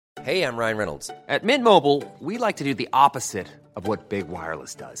Hey, I'm Ryan Reynolds. At Mint Mobile, we like to do the opposite of what Big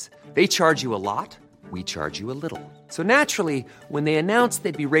Wireless does. They charge you a lot, we charge you a little. So naturally, when they announced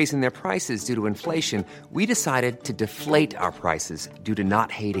they'd be raising their prices due to inflation, we decided to deflate our prices due to not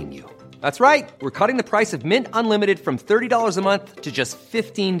hating you. That's right. We're cutting the price of Mint Unlimited from $30 a month to just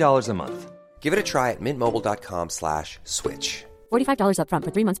 $15 a month. Give it a try at mintmobile.com/switch. $45 up front for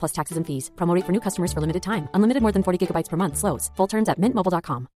 3 months plus taxes and fees. Promo rate for new customers for limited time. Unlimited more than 40 gigabytes per month. Slows full terms at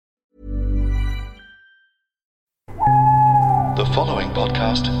mintmobile.com. The following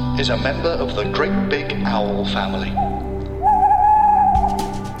podcast is a member of the Great Big Owl family.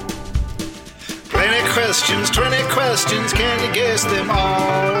 20 questions, can you guess them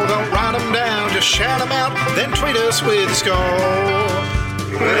all? Don't write them down, just shout them out, then tweet us with a score.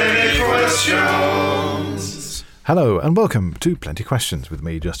 20 questions. Hello and welcome to Plenty Questions with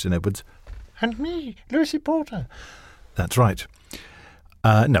me, Justin Edwards. And me, Lucy Porter. That's right.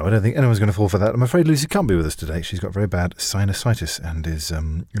 No, I don't think anyone's going to fall for that. I'm afraid Lucy can't be with us today. She's got very bad sinusitis and is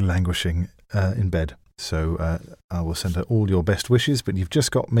languishing in bed. So I will send her all your best wishes, but you've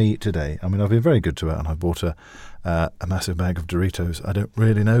just got me today. I mean, I've been very good to her and I bought her a massive bag of Doritos. I don't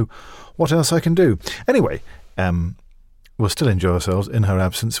really know what else I can do. Anyway, we'll still enjoy ourselves in her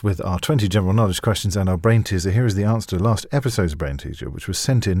absence with our 20 general knowledge questions and our brain teaser. Here is the answer to last episode's brain teaser, which was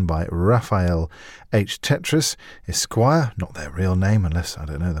sent in by Raphael H. Tetris, Esquire, not their real name, unless, I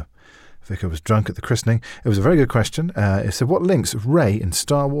don't know, the vicar was drunk at the christening. It was a very good question. It said, what links Rey in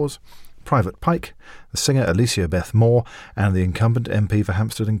Star Wars, Private Pike, the singer Alicia Beth Moore, and the incumbent MP for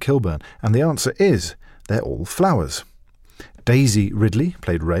Hampstead and Kilburn? And the answer is, they're all flowers. Daisy Ridley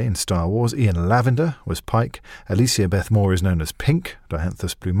played Rey in Star Wars, Ian Lavender was Pike, Alicia Beth Moore is known as Pink,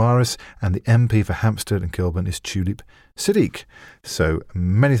 Dianthus plumaris, and the MP for Hampstead and Kilburn is Tulip Siddiq. So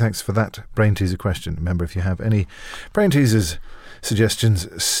many thanks for that brain teaser question. Remember, if you have any brain teasers, suggestions,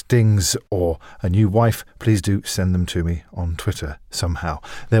 stings, or a new wife, please do send them to me on Twitter somehow.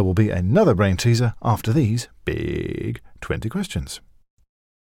 There will be another brain teaser after these big 20 questions.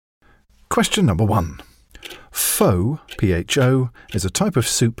 Question number 1. Pho, P-H-O, is a type of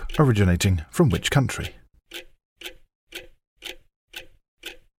soup originating from which country?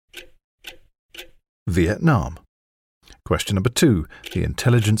 Vietnam. Question number 2. The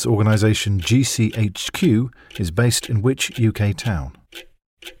intelligence organisation GCHQ is based in which UK town?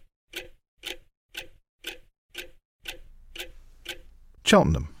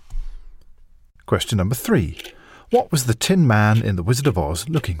 Cheltenham. Question number 3. What was the Tin Man in The Wizard of Oz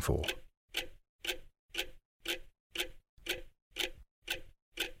looking for?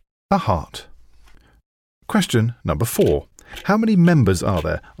 A heart. Question number 4. How many members are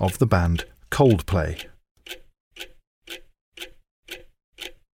there of the band Coldplay?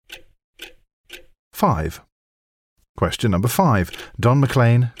 5. Question number 5. Don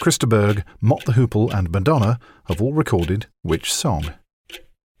McLean, Christa Berg, Mott the Hoople and Madonna have all recorded which song?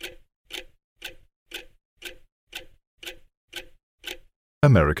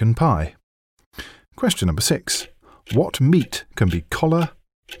 American Pie. Question number 6. What meat can be collar,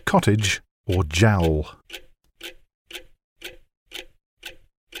 cottage or jowl?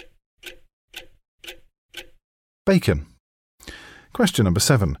 Bacon. Question number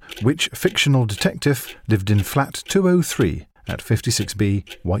 7. Which fictional detective lived in flat 203 at 56B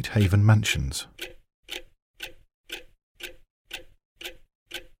Whitehaven Mansions?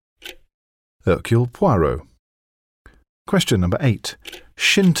 Hercule Poirot. Question number 8.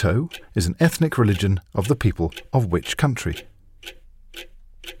 Shinto is an ethnic religion of the people of which country?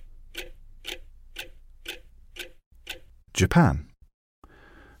 Japan.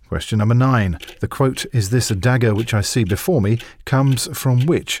 Question number 9. The quote, "Is this a dagger which I see before me?" comes from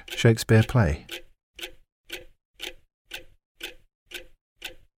which Shakespeare play?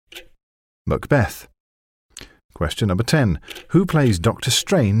 Macbeth. Question number 10. Who plays Doctor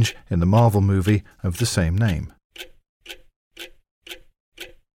Strange in the Marvel movie of the same name?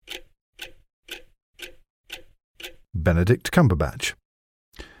 Benedict Cumberbatch.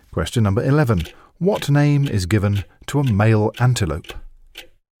 Question number 11. What name is given to a male antelope?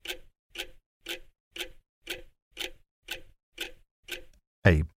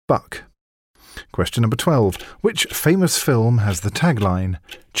 A buck. Question number 12. Which famous film has the tagline,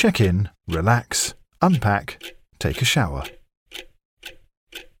 "Check in, relax, unpack, take a shower"?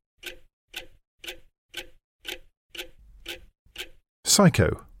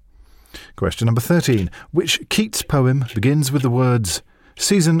 Psycho. Question number 13. Which Keats poem begins with the words,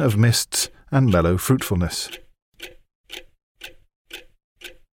 "Season of mists and mellow fruitfulness"?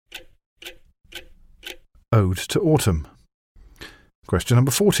 Ode to Autumn. Question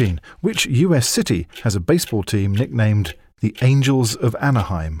number 14. Which US city has a baseball team nicknamed the Angels of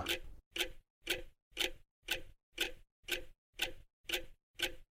Anaheim?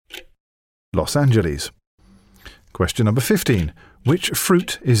 Los Angeles. Question number 15. Which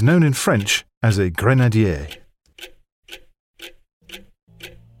fruit is known in French as a grenadier?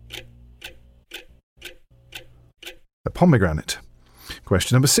 A pomegranate.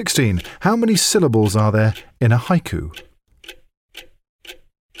 Question number 16. How many syllables are there in a haiku?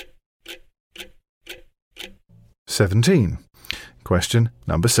 17. Question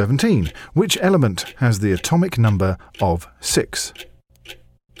number 17. Which element has the atomic number of 6?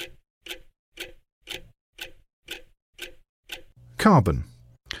 Carbon.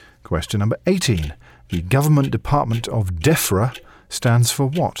 Question number 18. The government department of DEFRA stands for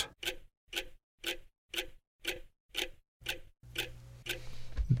what?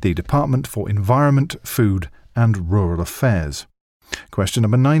 The Department for Environment, Food and Rural Affairs. Question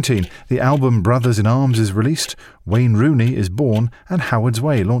number 19. The album Brothers in Arms is released, Wayne Rooney is born, and Howard's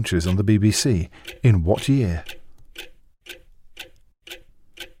Way launches on the BBC. In what year?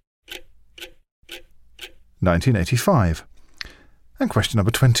 1985. And question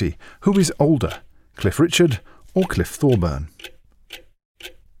number 20. Who is older, Cliff Richard or Cliff Thorburn?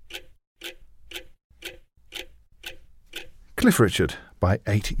 Cliff Richard by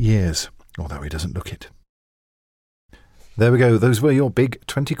 8 years, although he doesn't look it. There we go. Those were your big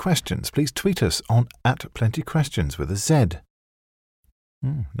 20 questions. Please tweet us on @plentyquestions with a Z.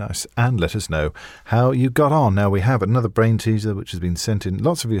 Nice. And let us know how you got on. Now, we have another brain teaser which has been sent in.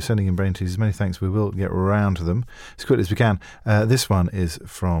 Lots of you are sending in brain teasers. Many thanks. We will get around to them as quickly as we can. This one is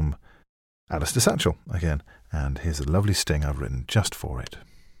from Alistair Satchell again. And here's a lovely sting I've written just for it.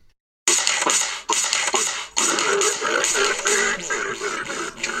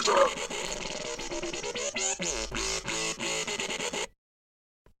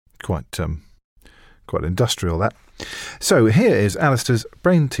 Quite industrial, that. So here is Alistair's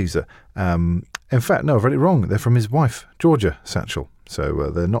brain teaser. In fact, no, I've read it wrong. They're from his wife, Georgia Satchell. So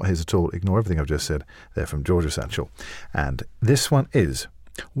they're not his at all. Ignore everything I've just said. They're from Georgia Satchell. And this one is,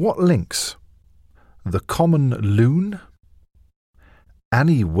 what links the common loon,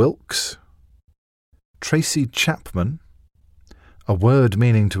 Annie Wilkes, Tracy Chapman, a word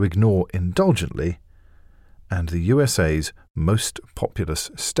meaning to ignore indulgently, and the USA's most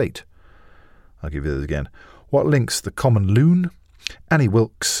populous state? I'll give you this again. What links the common loon, Annie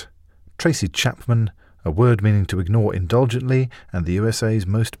Wilkes, Tracy Chapman, a word meaning to ignore indulgently, and the USA's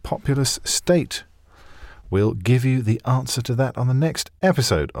most populous state? We'll give you the answer to that on the next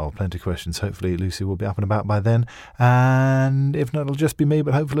episode of Plenty Questions. Hopefully Lucy will be up and about by then. And if not, it'll just be me,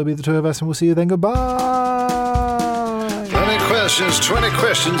 but hopefully it'll be the two of us, and we'll see you then. Goodbye! 20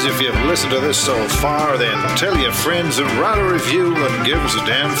 questions. If you've listened to this so far, then tell your friends and write a review and give us a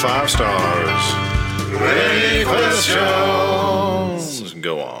damn 5 stars. 20 questions.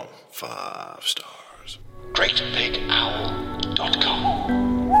 Go on. 5 stars. GreatBigOwl.com.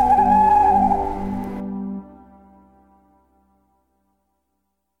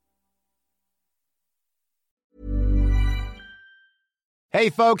 Hey,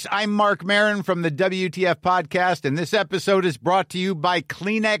 folks, I'm Mark Maron from the WTF Podcast, and this episode is brought to you by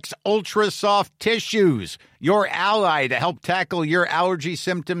Kleenex Ultra Soft Tissues, your ally to help tackle your allergy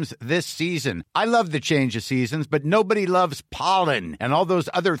symptoms this season. I love the change of seasons, but nobody loves pollen and all those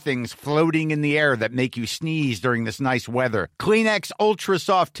other things floating in the air that make you sneeze during this nice weather. Kleenex Ultra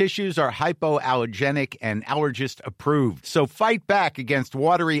Soft Tissues are hypoallergenic and allergist approved, so fight back against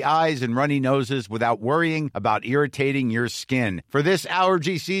watery eyes and runny noses without worrying about irritating your skin. For this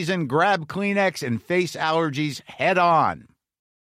allergy season, grab Kleenex and face allergies head on.